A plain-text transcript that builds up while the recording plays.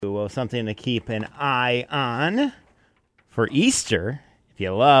well, something to keep an eye on for Easter. If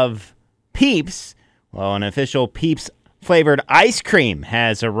you love Peeps, well, an official Peeps flavored ice cream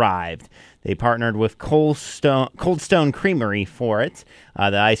has arrived. They partnered with Cold Stone Creamery for it.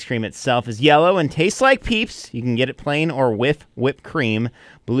 The ice cream itself is yellow and tastes like Peeps. You can get it plain or with whipped cream,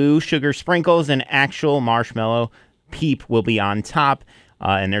 blue sugar sprinkles, and actual marshmallow. Peep will be on top.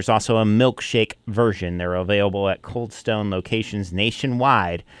 And there's also a milkshake version. They're available at Cold Stone locations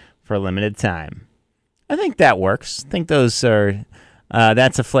nationwide for a limited time. I think that works. I think those are,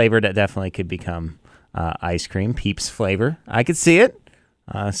 that's a flavor that definitely could become ice cream, Peeps flavor. I could see it.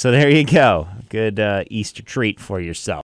 So there you go. Good Easter treat for yourself.